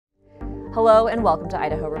Hello and welcome to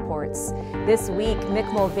Idaho Reports. This week,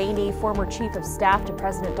 Mick Mulvaney, former Chief of Staff to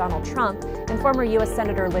President Donald Trump, and former U.S.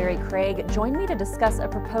 Senator Larry Craig joined me to discuss a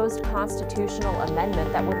proposed constitutional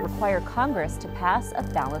amendment that would require Congress to pass a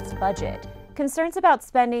balanced budget. Concerns about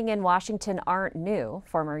spending in Washington aren't new.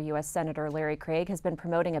 Former U.S. Senator Larry Craig has been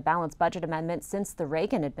promoting a balanced budget amendment since the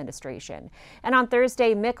Reagan administration. And on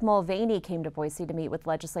Thursday, Mick Mulvaney came to Boise to meet with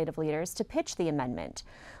legislative leaders to pitch the amendment.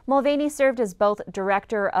 Mulvaney served as both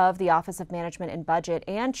Director of the Office of Management and Budget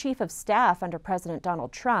and Chief of Staff under President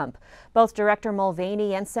Donald Trump. Both Director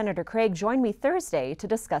Mulvaney and Senator Craig joined me Thursday to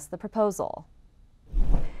discuss the proposal.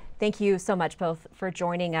 Thank you so much both for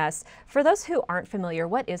joining us. For those who aren't familiar,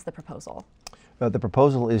 what is the proposal? The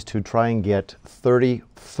proposal is to try and get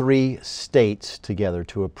 33 states together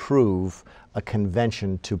to approve a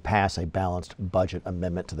convention to pass a balanced budget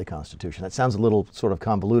amendment to the Constitution. That sounds a little sort of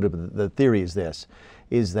convoluted, but the theory is this,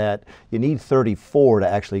 is that you need 34 to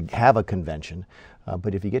actually have a convention,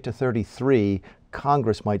 but if you get to 33,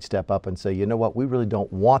 Congress might step up and say, you know what, we really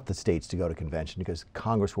don't want the states to go to convention because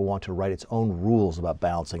Congress will want to write its own rules about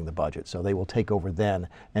balancing the budget, so they will take over then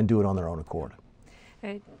and do it on their own accord.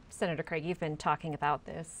 Senator Craig, you've been talking about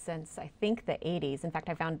this since, I think, the 80s. In fact,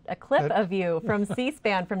 I found a clip of you from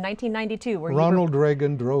C-SPAN from 1992. Where Ronald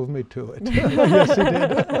Reagan drove me to it. Yes, he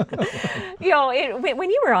did. You know, when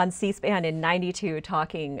you were on C-SPAN in 92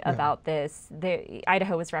 talking about this,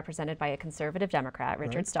 Idaho was represented by a conservative Democrat,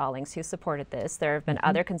 Richard Stallings, who supported this. There have been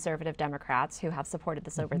other conservative Democrats who have supported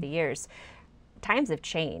this over the years. Times have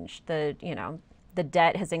changed. The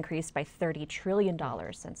debt has increased by $30 trillion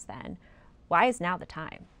since then. Why is now the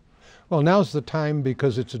time? Well, now's the time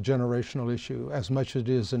because it's a generational issue as much as it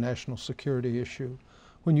is a national security issue.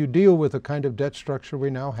 When you deal with the kind of debt structure we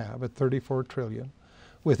now have at $34 trillion,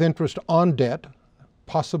 with interest on debt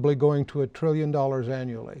possibly going to $1 trillion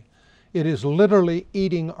annually, it is literally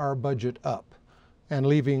eating our budget up and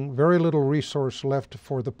leaving very little resource left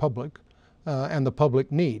for the public and the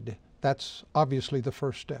public need. That's obviously the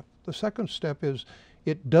first step. The second step is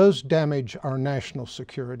it does damage our national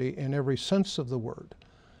security in every sense of the word.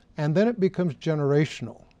 And then it becomes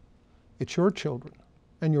generational. It's your children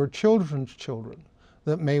and your children's children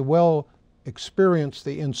that may well experience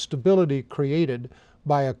the instability created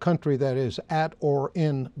by a country that is at or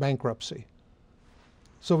in bankruptcy.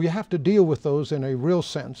 So you have to deal with those in a real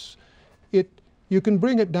sense. You can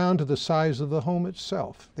bring it down to the size of the home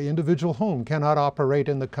itself. The individual home cannot operate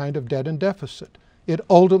in the kind of debt and deficit. It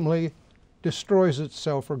ultimately destroys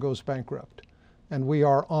itself or goes bankrupt. And we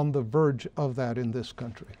are on the verge of that in this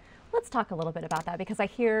country. Let's talk a little bit about that because I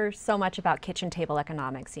hear so much about kitchen table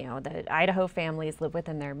economics. You know, the Idaho families live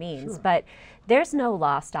within their means, but there's no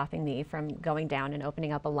law stopping me from going down and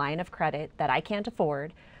opening up a line of credit that I can't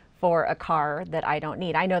afford for a car that I don't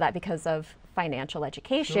need. I know that because of financial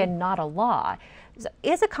education, not a law. So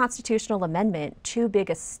is a constitutional amendment too big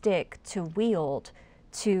a stick to wield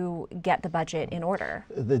to get the budget in order?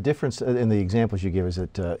 The difference in the examples you give is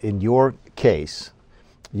that in your case,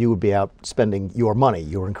 you would be out spending your money.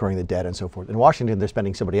 You're incurring the debt and so forth. In Washington, they're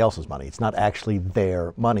spending somebody else's money. It's not actually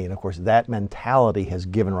their money. And of course, that mentality has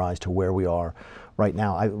given rise to where we are right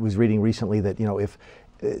now. I was reading recently that, you know, if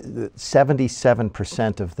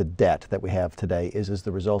 77% of the debt that we have today is as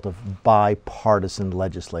the result of bipartisan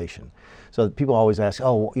legislation. So people always ask,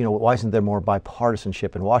 oh, you know, why isn't there more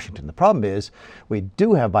bipartisanship in Washington? The problem is we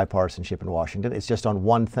do have bipartisanship in Washington. It's just on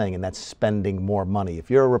one thing, and that's spending more money. If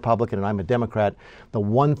you're a Republican and I'm a Democrat, the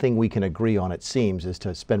one thing we can agree on, it seems, is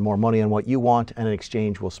to spend more money on what you want, and in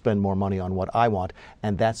exchange we'll spend more money on what I want.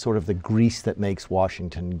 And that's sort of the grease that makes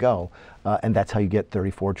Washington go. And that's how you get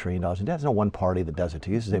 $34 trillion in debt. There's no one party that does it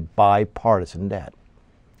to you. This is a bipartisan debt.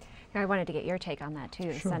 I wanted to get your take on that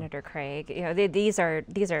too, Senator Craig. You know, these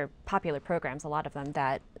are popular programs, a lot of them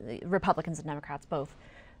that Republicans and Democrats both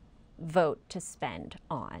vote to spend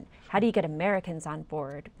on. How do you get Americans on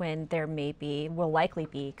board when there will likely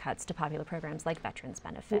be cuts to popular programs like veterans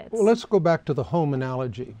benefits? Well, let's go back to the home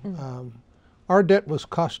analogy. Our debt was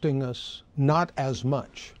costing us not as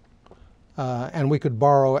much, and we could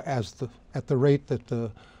borrow at the rate that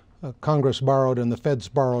the Congress borrowed and the Feds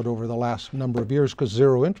borrowed over the last number of years because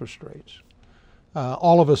zero interest rates.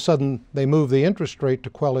 All of a sudden, they moved the interest rate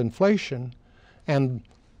to quell inflation, and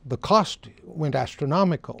the cost went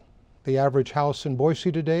astronomical. The average house in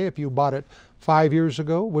Boise today, if you bought it 5 years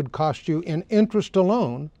ago, would cost you in interest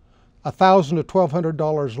alone $1,000 to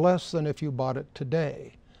 $1,200 less than if you bought it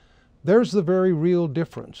today. There's the very real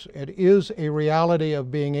difference. It is a reality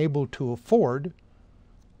of being able to afford,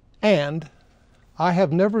 and I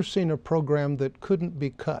have never seen a program that couldn't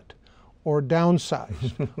be cut or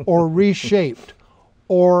downsized or reshaped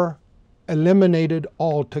or eliminated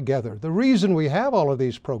altogether. The reason we have all of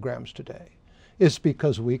these programs today is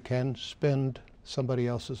because we can spend somebody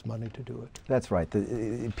else's money to do it. That's right.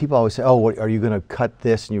 People always say, oh, what, are you going to cut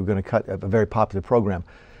this and you're going to cut a very popular program?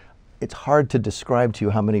 It's hard to describe to you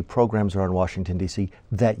how many programs are in Washington, D.C.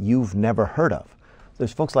 that you've never heard of.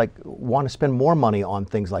 There's folks like want to spend more money on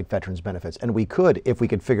things like veterans benefits, and we could if we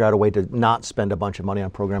could figure out a way to not spend a bunch of money on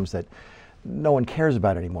programs that no one cares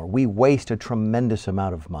about anymore. We waste a tremendous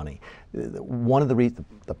amount of money. One of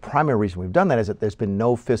the primary reason we've done that is that there's been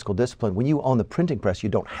no fiscal discipline. When you own the printing press, you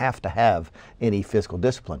don't have to have any fiscal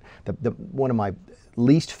discipline. One of my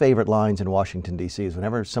least favorite lines in Washington, D.C. is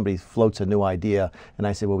whenever somebody floats a new idea and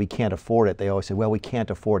I say, well, we can't afford it, they always say, well, we can't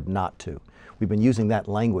afford not to. We've been using that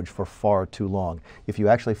language for far too long. If you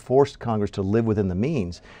actually forced Congress to live within the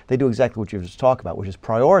means, they do exactly what you just talked about, which is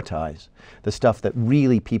prioritize the stuff that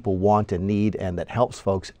really people want and need and that helps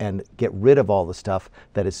folks, and get rid of all the stuff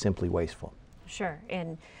that is simply wasteful. Sure,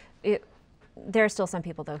 and there are still some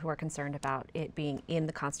people, though, who are concerned about it being in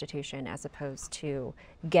the Constitution as opposed to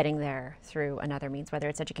getting there through another means, whether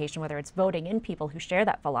it's education, whether it's voting in people who share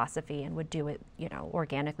that philosophy and would do it, you know,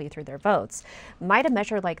 organically through their votes. Might a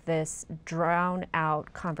measure like this drown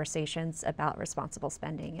out conversations about responsible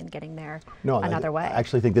spending and getting there another way? I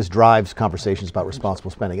actually think this drives conversations about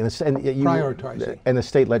responsible spending. Prioritizing. And the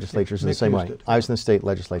state legislatures in the same way. I was in the state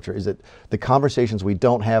legislature. Is that the conversations we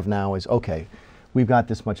don't have now is, okay, we've got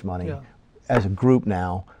this much money. Yeah. As a group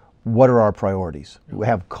now, what are our priorities? We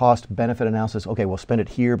have cost-benefit analysis. Okay, we'll spend it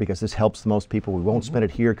here because this helps the most people. We won't spend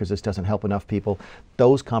it here because this doesn't help enough people.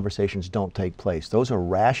 Those conversations don't take place. Those are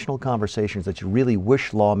rational conversations that you really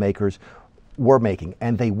wish lawmakers were making,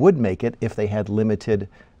 and they would make it if they had limited,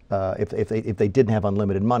 if they didn't have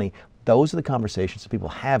unlimited money. Those are the conversations that people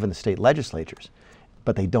have in the state legislatures,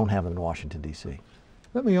 but they don't have them in Washington, D.C.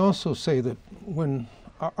 Let me also say that when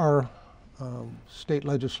our state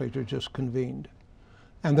legislature just convened,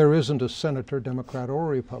 and there isn't a senator, Democrat or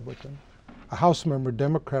Republican, a House member,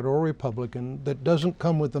 Democrat or Republican, that doesn't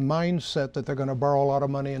come with the mindset that they're going to borrow a lot of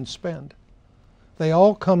money and spend. They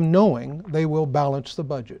all come knowing they will balance the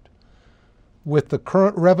budget with the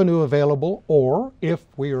current revenue available, or if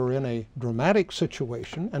we are in a dramatic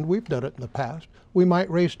situation, and we've done it in the past, we might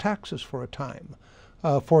raise taxes for a time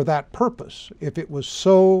for that purpose if it was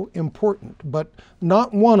so important. But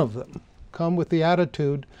not one of them come with the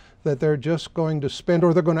attitude that they're just going to spend,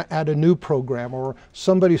 or they're going to add a new program, or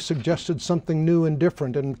somebody suggested something new and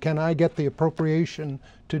different, and can I get the appropriation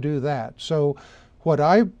to do that? So what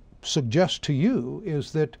I suggest to you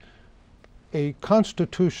is that a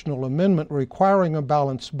constitutional amendment requiring a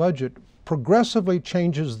balanced budget progressively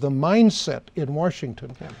changes the mindset in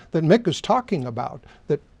Washington that Mick is talking about,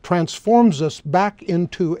 that transforms us back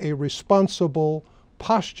into a responsible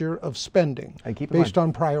posture of spending based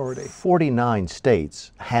on priority. 49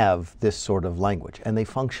 states have this sort of language, and they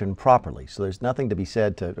function properly. So there's nothing to be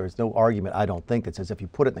said to, there's no argument, I don't think, that says if you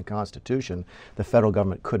put it in the Constitution, the federal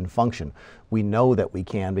government couldn't function. We know that we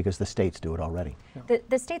can because the states do it already. Yeah.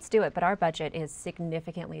 The states do it, but our budget is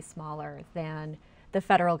significantly smaller than the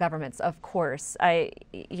federal government's, of course.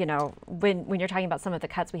 You know, when you're talking about some of the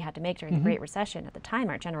cuts we had to make during the Great Recession, at the time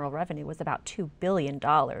our general revenue was about $2 billion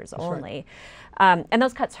only. Right. And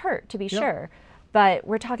those cuts hurt, to be sure, but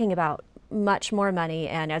we're talking about much more money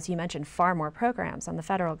and, as you mentioned, far more programs on the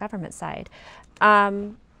federal government side.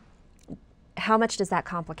 How much does that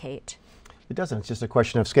complicate? It doesn't. It's just a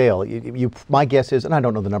question of scale. My guess is, and I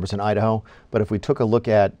don't know the numbers in Idaho, but if we took a look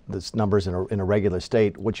at the numbers in a regular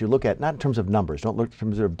state, what you look at, not in terms of numbers, don't look in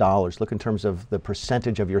terms of dollars, look in terms of the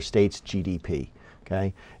percentage of your state's GDP.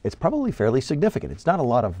 Okay? It's probably fairly significant. It's not a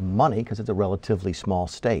lot of money because it's a relatively small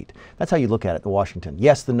state. That's how you look at it in Washington.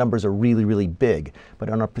 Yes, the numbers are really, really big, but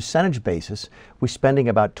on a percentage basis, we're spending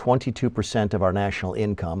about 22% of our national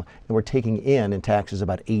income, and we're taking in taxes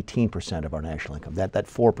about 18% of our national income. That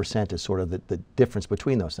 4% is sort of the difference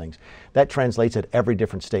between those things. That translates at every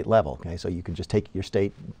different state level. Okay? So you can just take your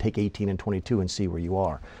state, take 18 and 22 and see where you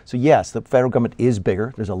are. So yes, the federal government is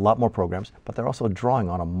bigger. There's a lot more programs, but they're also drawing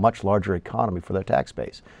on a much larger economy for their tax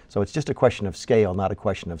base. So it's just a question of scale, not a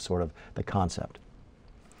question of sort of the concept.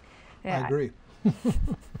 Yeah. I agree.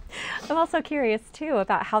 I'm also curious too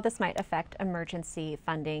about how this might affect emergency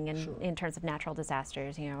funding and in terms of natural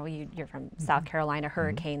disasters. You know, you're from South Carolina,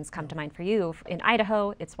 hurricanes come to mind for you. In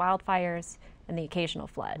Idaho, it's wildfires and the occasional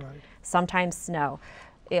flood, sometimes snow.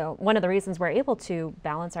 You know, one of the reasons we're able to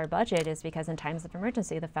balance our budget is because in times of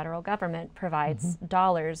emergency, the federal government provides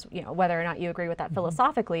dollars. You know, whether or not you agree with that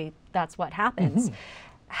philosophically, that's what happens.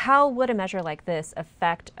 How would a measure like this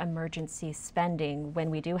affect emergency spending when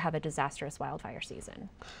we do have a disastrous wildfire season?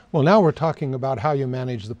 Well, now we're talking about how you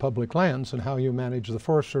manage the public lands and how you manage the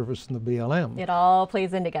Forest Service and the BLM. It all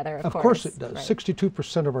plays in together, of course. Of course it does. Right.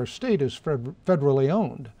 62% of our state is federally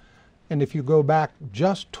owned. And if you go back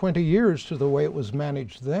just 20 years to the way it was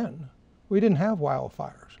managed then, we didn't have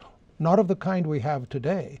wildfires, not of the kind we have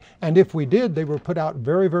today. And if we did, they were put out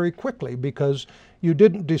very, very quickly because you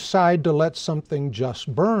didn't decide to let something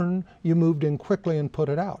just burn. You moved in quickly and put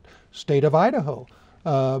it out. State of Idaho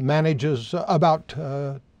manages about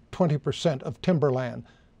 20% of timberland.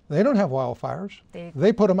 They don't have wildfires.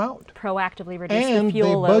 They put them out. Proactively reduce and the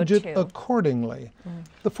fuel load too. And they budget accordingly.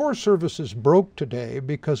 The Forest Service is broke today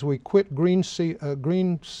because we quit green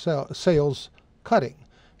sales cutting.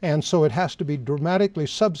 And so it has to be dramatically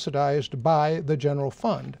subsidized by the general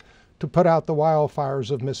fund to put out the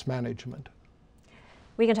wildfires of mismanagement.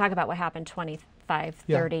 We can talk about what happened 25,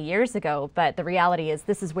 30 years ago, but the reality is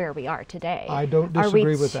this is where we are today. I don't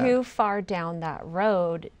disagree with that. Are we too far down that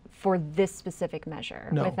road for this specific measure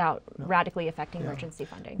without radically affecting emergency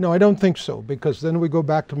funding? No, I don't think so, because then we go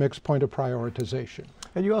back to Mick's point of prioritization.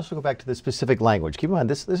 And you also go back to the specific language. Keep in mind,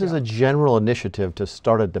 this is a general initiative to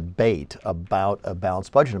start a debate about a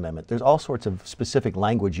balanced budget amendment. There's all sorts of specific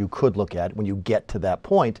language you could look at when you get to that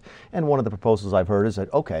point. And one of the proposals I've heard is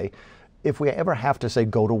that, okay, if we ever have to say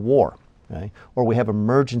go to war, okay, or we have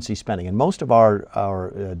emergency spending, and most of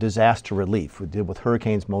our disaster relief, we deal with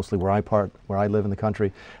hurricanes mostly where I live in the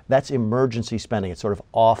country, that's emergency spending. It's sort of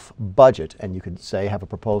off budget, and you could say, have a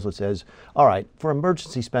proposal that says, all right, for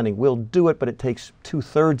emergency spending, we'll do it, but it takes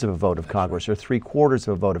 2/3 of a vote of Congress or 3/4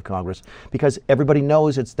 of a vote of Congress because everybody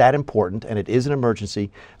knows it's that important and it is an emergency,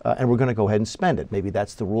 and we're going to go ahead and spend it. Maybe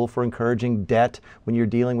that's the rule for encouraging debt when you're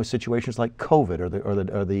dealing with situations like COVID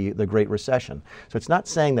or the Great Recession. So it's not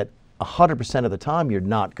saying that 100% of the time you're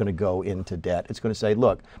not going to go into debt. It's going to say,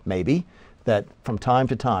 look, maybe that from time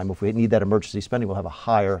to time, if we need that emergency spending, we'll have a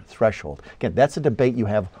higher threshold. Again, that's a debate you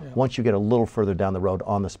have once you get a little further down the road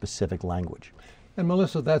on the specific language. And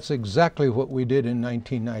Melissa, that's exactly what we did in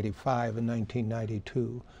 1995 and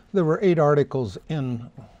 1992. There were 8 articles in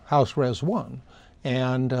House Res 1,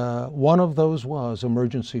 and one of those was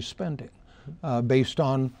emergency spending, based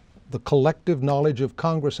on the collective knowledge of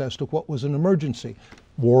Congress as to what was an emergency.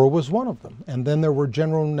 War was one of them, and then there were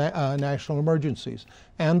general national emergencies,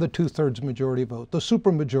 and the 2/3 majority vote, the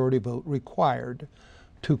supermajority vote required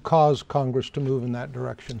to cause Congress to move in that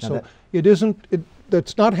direction. Now so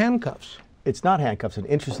it's not handcuffs. It's not handcuffs, and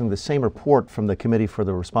interesting, the same report from the Committee for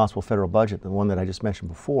the Responsible Federal Budget, the one that I just mentioned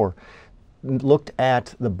before, looked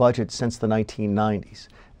at the budget since the 1990s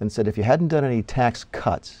and said if you hadn't done any tax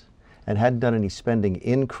cuts and hadn't done any spending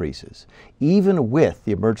increases, even with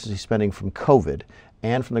the emergency spending from COVID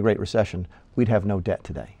and from the Great Recession, we'd have no debt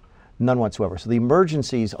today. None whatsoever. So the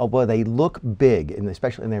emergencies, although they look big, and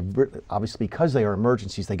especially, and they're obviously because they are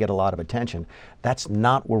emergencies, they get a lot of attention. That's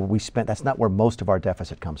not where we spent. That's not where most of our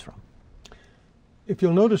deficit comes from. If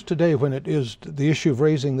you'll notice today, when it is the issue of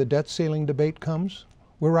raising the debt ceiling debate comes,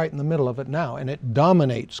 we're right in the middle of it now, and it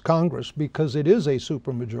dominates Congress because it is a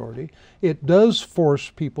supermajority. It does force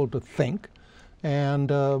people to think,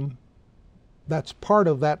 and that's part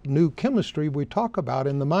of that new chemistry we talk about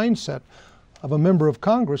in the mindset of a member of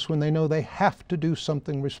Congress when they know they have to do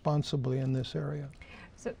something responsibly in this area.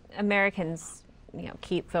 So Americans,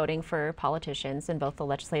 keep voting for politicians in both the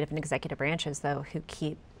legislative and executive branches, though, who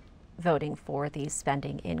keep voting for these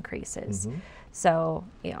spending increases. So,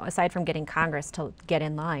 aside from getting Congress to get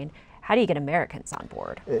in line, how do you get Americans on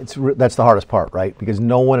board? That's the hardest part, right? Because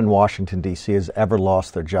no one in Washington, D.C. has ever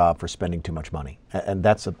lost their job for spending too much money. And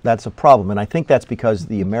that's a problem. And I think that's because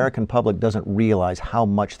the American public doesn't realize how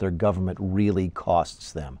much their government really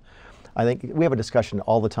costs them. I think we have a discussion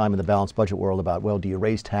all the time in the balanced budget world about, well, do you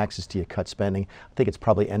raise taxes, do you cut spending? I think it's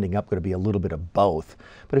probably ending up going to be a little bit of both.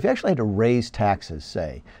 But if you actually had to raise taxes,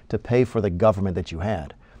 say, to pay for the government that you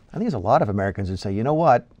had, I think there's a lot of Americans who say, you know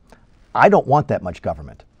what? I don't want that much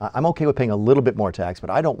government. I'm okay with paying a little bit more tax, but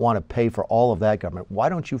I don't want to pay for all of that government. Why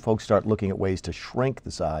don't you folks start looking at ways to shrink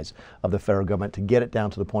the size of the federal government to get it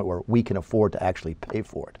down to the point where we can afford to actually pay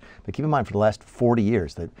for it? But keep in mind, for the last 40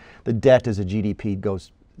 years, the debt as a GDP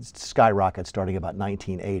skyrockets starting about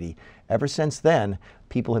 1980. Ever since then,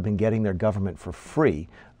 people have been getting their government for free.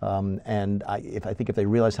 And I think if they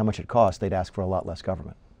realize how much it costs, they'd ask for a lot less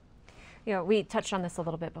government. We touched on this a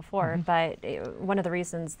little bit before, but one of the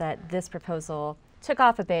reasons that this proposal took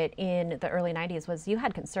off a bit in the early 90s was you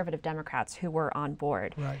had conservative Democrats who were on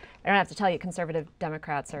board. Right. I don't have to tell you, conservative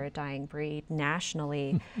Democrats are a dying breed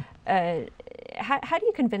nationally. How do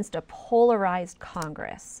you convince a polarized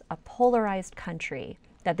Congress, a polarized country,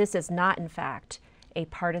 that this is not, in fact, a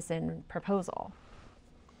partisan proposal?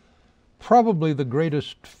 Probably the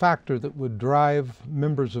greatest factor that would drive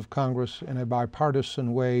members of Congress in a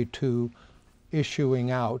bipartisan way to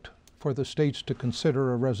issuing out for the states to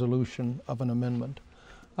consider a resolution of an amendment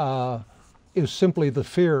is simply the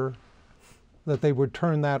fear that they would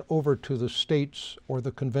turn that over to the states or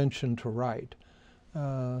the convention to write.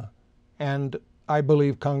 And I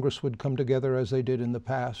believe Congress would come together as they did in the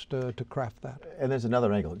past to craft that. And there's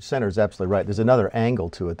another angle. Senator's absolutely right. There's another angle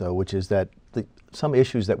to it, though, which is that some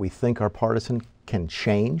issues that we think are partisan can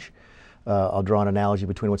change. I'll draw an analogy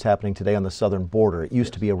between what's happening today on the southern border. It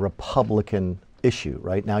used to be a Republican issue,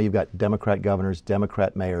 right? Now you've got Democrat governors,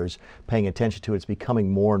 Democrat mayors paying attention to it. It's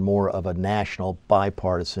becoming more and more of a national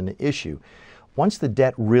bipartisan issue. Once the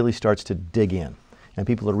debt really starts to dig in, and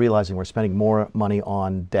people are realizing we're spending more money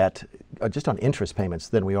on debt, just on interest payments,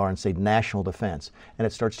 than we are in, say, national defense, and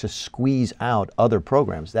it starts to squeeze out other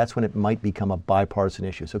programs, that's when it might become a bipartisan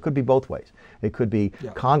issue. So it could be both ways. It could be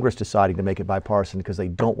Congress deciding to make it bipartisan because they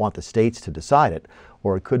don't want the states to decide it,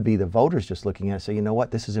 or it could be the voters just looking at it and say, you know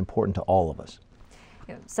what, this is important to all of us.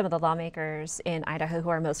 Some of the lawmakers in Idaho who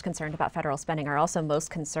are most concerned about federal spending are also most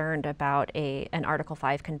concerned about an Article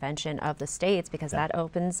 5 convention of the states, because that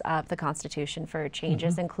opens up the Constitution for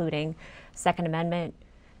changes, including Second Amendment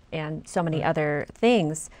and so many other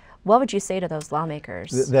things. What would you say to those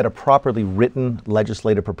lawmakers? That a properly written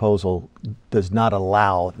legislative proposal does not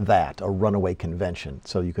allow that, a runaway convention.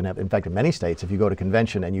 So you can have, in fact, in many states, if you go to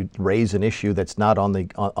convention and you raise an issue that's not on the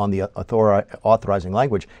authorizing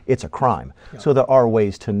language, it's a crime. So there are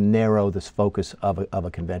ways to narrow this focus of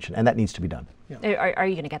a convention, and that needs to be done. Are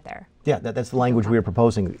you going to get there? Yeah, that's the language we are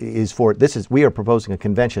proposing. We are proposing a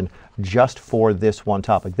convention just for this one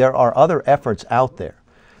topic. There are other efforts out there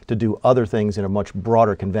to do other things in a much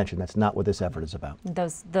broader convention. That's not what this effort is about.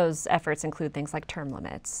 Those efforts include things like term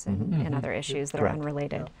limits and other issues that are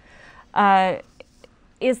unrelated.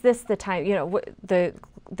 Is this the time, the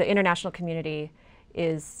international community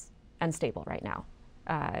is unstable right now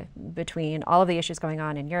between all of the issues going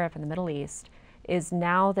on in Europe and the Middle East. Is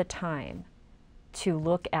now the time to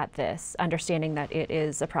look at this, understanding that it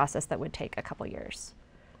is a process that would take a couple years?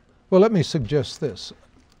 Well, let me suggest this.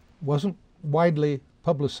 Wasn't widely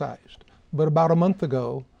publicized, but about a month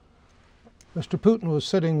ago, Mr. Putin was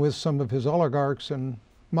sitting with some of his oligarchs in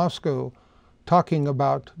Moscow talking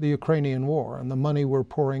about the Ukrainian war and the money we're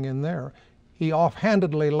pouring in there. He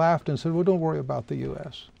offhandedly laughed and said, well, don't worry about the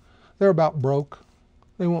U.S. They're about broke.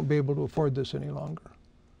 They won't be able to afford this any longer.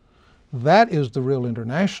 That is the real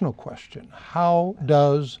international question. How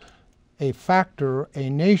does a factor, a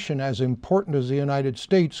nation as important as the United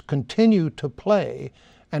States, continue to play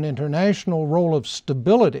an international role of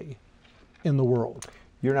stability in the world?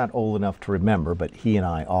 You're not old enough to remember, but he and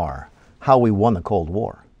I are, how we won the Cold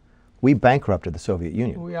War. We bankrupted the Soviet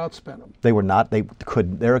Union. We outspent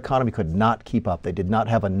them. Their economy could not keep up. They did not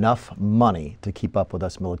have enough money to keep up with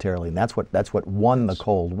us militarily, and that's what won the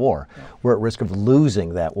Cold War. We're at risk of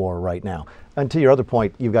losing that war right now. And to your other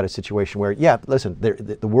point, you've got a situation where, listen,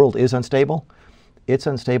 the world is unstable. It's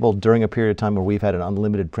unstable during a period of time where we've had an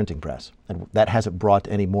unlimited printing press, and that hasn't brought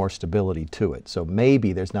any more stability to it. So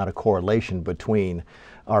maybe there's not a correlation between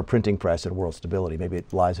our printing press and world stability. Maybe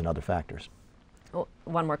it lies in other factors. Well,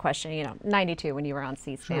 one more question. 92 when you were on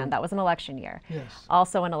C-SPAN, that was an election year. Yes.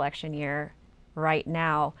 Also an election year right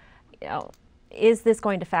now. Is this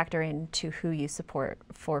going to factor into who you support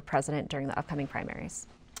for president during the upcoming primaries?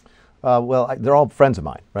 Well, they're all friends of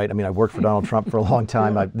mine, right? I mean, I worked for Donald Trump for a long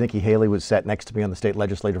time. Nikki Haley was sat next to me on the state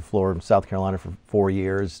legislative floor in South Carolina for 4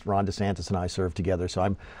 years. Ron DeSantis and I served together.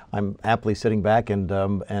 So I'm happily sitting back and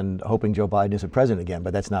hoping Joe Biden isn't president again,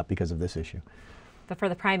 but that's not because of this issue. But for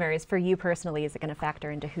the primaries, for you personally, is it going to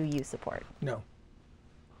factor into who you support? No.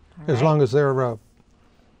 As long as they're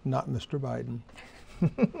not Mr. Biden.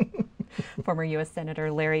 Former U.S. Senator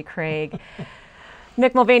Larry Craig.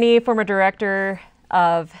 Mick Mulvaney, former director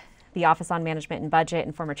of the Office on Management and Budget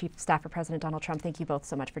and former Chief of Staff for President Donald Trump. Thank you both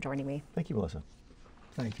so much for joining me. Thank you, Melissa.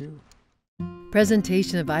 Thank you.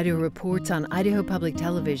 Presentation of Idaho Reports on Idaho Public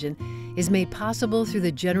Television is made possible through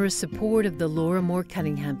the generous support of the Laura Moore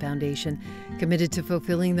Cunningham Foundation, committed to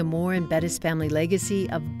fulfilling the Moore and Bettis family legacy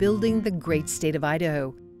of building the great state of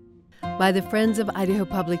Idaho, by the Friends of Idaho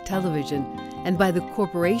Public Television, and by the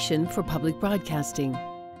Corporation for Public Broadcasting.